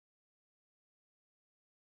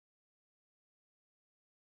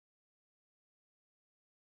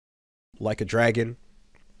Like a Dragon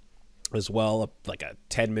as well, like a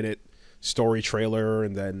 10-minute story trailer,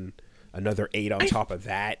 and then another 8 on top of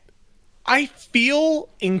that. I feel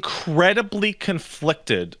incredibly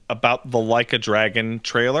conflicted about the Like a Dragon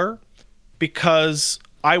trailer because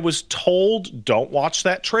I was told don't watch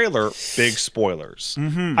that trailer, big spoilers.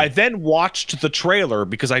 I then watched the trailer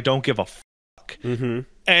because I don't give a fuck. And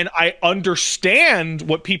I understand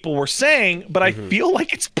what people were saying, but I feel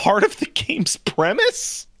like it's part of the game's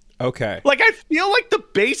premise. Okay. Like, I feel like the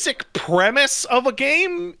basic premise of a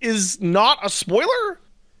game is not a spoiler.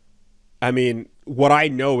 I mean, what I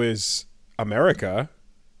know is America,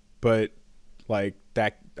 but like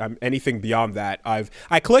that, anything beyond that,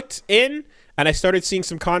 I clicked in and I started seeing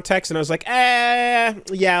some context, and I was like, yeah,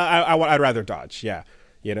 I'd rather dodge. Yeah,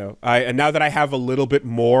 you know, and now that I have a little bit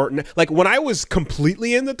more, like when I was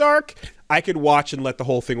completely in the dark, I could watch and let the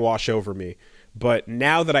whole thing wash over me. But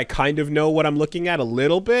now that I kind of know what I'm looking at a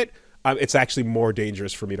little bit, it's actually more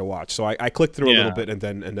dangerous for me to watch. So I clicked through a little bit and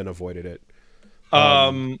then avoided it.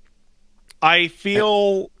 I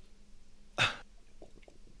feel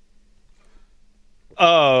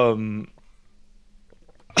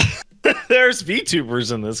there's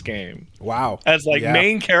VTubers in this game. Wow. As like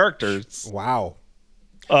main characters. Wow.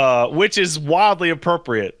 Which is wildly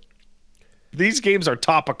appropriate. These games are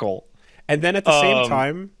topical. And then at the same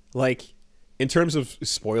time, like in terms of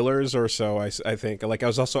spoilers or so, I think like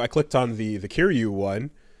I clicked on the Kiryu one,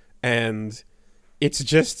 and it's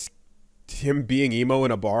just him being emo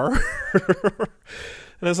in a bar. And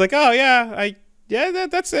I was like, oh yeah,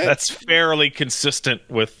 that's it. That's fairly consistent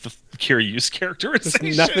with the Kiryu's characterization.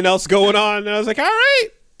 There's nothing else going on. And I was like, all right,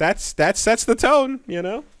 that sets the tone, you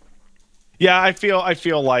know? Yeah, I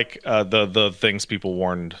feel like the things people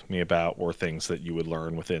warned me about were things that you would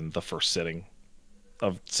learn within the first sitting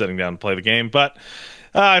of sitting down and play the game. But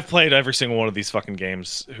I've played every single one of these fucking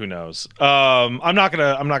games. Who knows? I'm not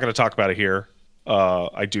gonna talk about it here.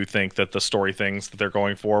 I do think that the story things that they're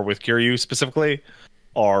going for with Kiryu specifically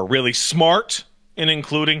are really smart in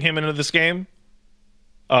including him into this game.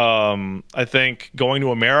 I think going to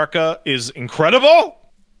America is incredible,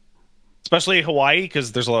 especially Hawaii,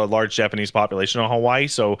 because there's a large Japanese population on Hawaii,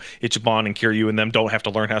 so Ichiban and Kiryu and them don't have to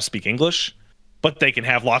learn how to speak English, but they can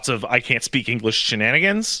have lots of I can't speak English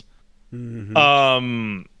shenanigans. Go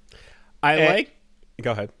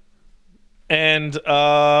ahead. And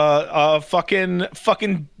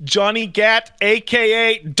fucking Johnny Gat,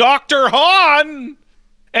 aka Dr. Han,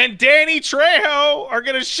 and Danny Trejo are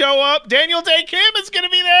gonna show up. Daniel Day Kim is gonna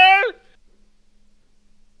be there.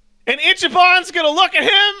 And Ichiban's gonna look at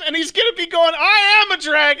him and he's gonna be going, I am a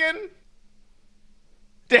dragon.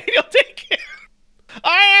 Daniel Day Kim.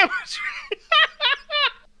 I am a dragon.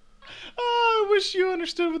 Oh, I wish you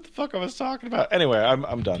understood what the fuck I was talking about. Anyway,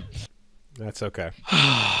 I'm done. That's okay.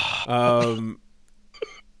 I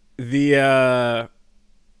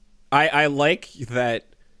like that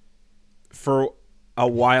for a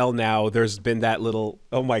while now there's been that little,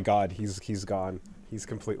 oh my god, he's gone. He's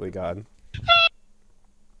completely gone.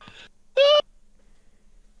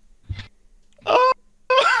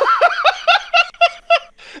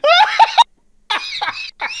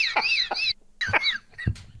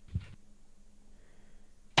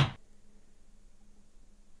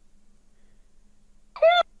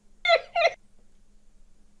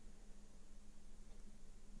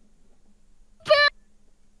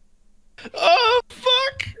 Oh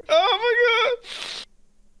fuck! Oh my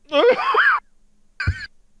god!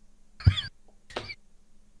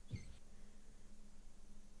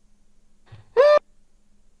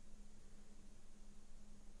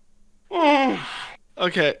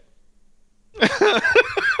 Okay.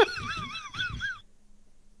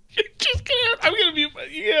 I'm gonna be.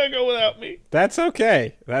 You gotta go without me. That's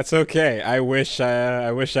okay. That's okay. I wish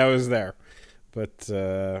I was there, but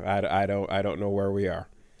I don't know where we are.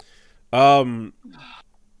 No,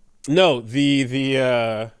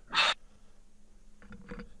 the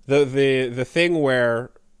thing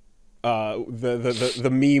where the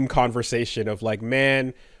meme conversation of like,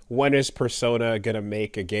 man, when is Persona gonna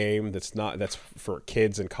make a game that's for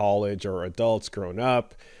kids in college or adults grown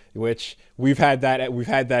up? Which we've had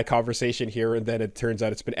that conversation here, and then it turns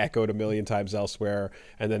out it's been echoed a million times elsewhere.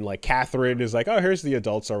 And then like Catherine is like, oh, here's the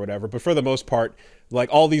adults or whatever. But for the most part, like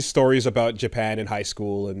all these stories about Japan in high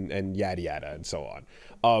school and yada yada and so on.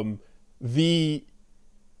 The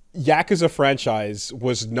Yakuza franchise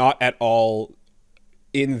was not at all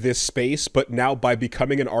in this space, but now by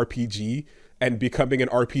becoming an RPG and becoming an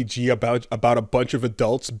RPG about a bunch of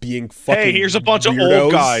adults being fucking Hey, here's a bunch weirdos. of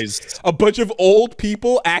old guys. A bunch of old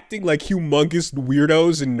people acting like humongous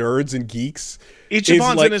weirdos and nerds and geeks.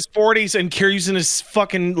 Ichiban's like, in his 40s and Kiryu's in his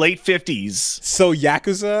fucking late 50s. So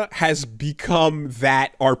Yakuza has become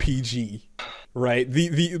that RPG. Right,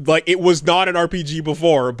 the like it was not an RPG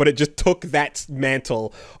before, but it just took that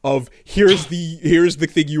mantle of here's the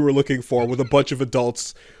thing you were looking for, with a bunch of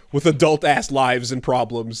adults with adult ass lives and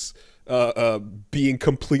problems, being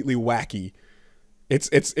completely wacky.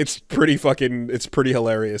 It's pretty fucking, it's pretty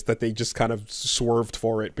hilarious that they just kind of swerved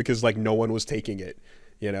for it because like no one was taking it,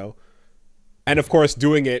 you know. And of course,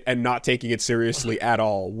 doing it and not taking it seriously at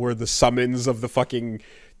all were the summons of the fucking.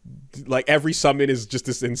 Like every summon is just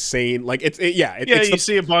this insane. Like you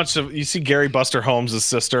see a bunch of Gary Buster Holmes'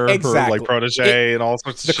 sister, exactly. her like protege, and all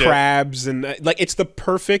sorts of shit. The crabs and like it's the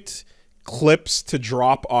perfect clips to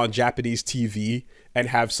drop on Japanese TV and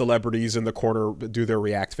have celebrities in the corner do their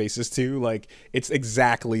react faces to. Like it's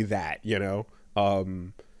exactly that, you know.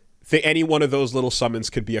 Any one of those little summons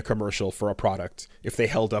could be a commercial for a product if they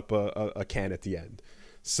held up a can at the end.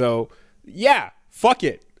 So yeah, fuck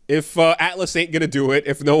it. If Atlas ain't gonna do it,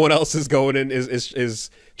 if no one else is going and is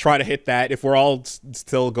trying to hit that, if we're all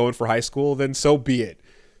still going for high school, then so be it.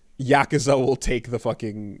 Yakuza will take the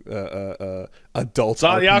fucking adult. It's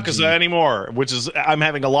not RPG. Yakuza anymore, which is I'm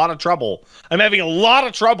having a lot of trouble.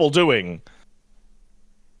 Doing.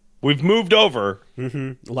 We've moved over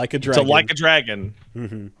Like a Dragon. to Like a Dragon.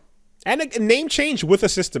 And a name change with a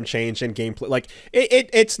system change and gameplay. Like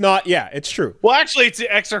it's not. Yeah, it's true. Well, actually, it's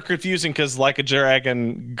extra confusing because Like a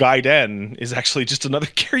Dragon Gaiden is actually just another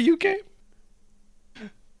Kiryu game.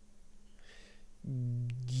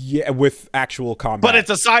 Yeah, with actual combat. But it's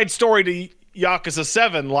a side story to Yakuza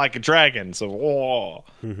 7 Like a Dragon. So, oh.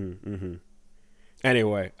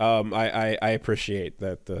 Anyway, I appreciate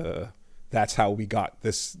that. That's how we got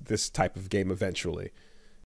this type of game eventually.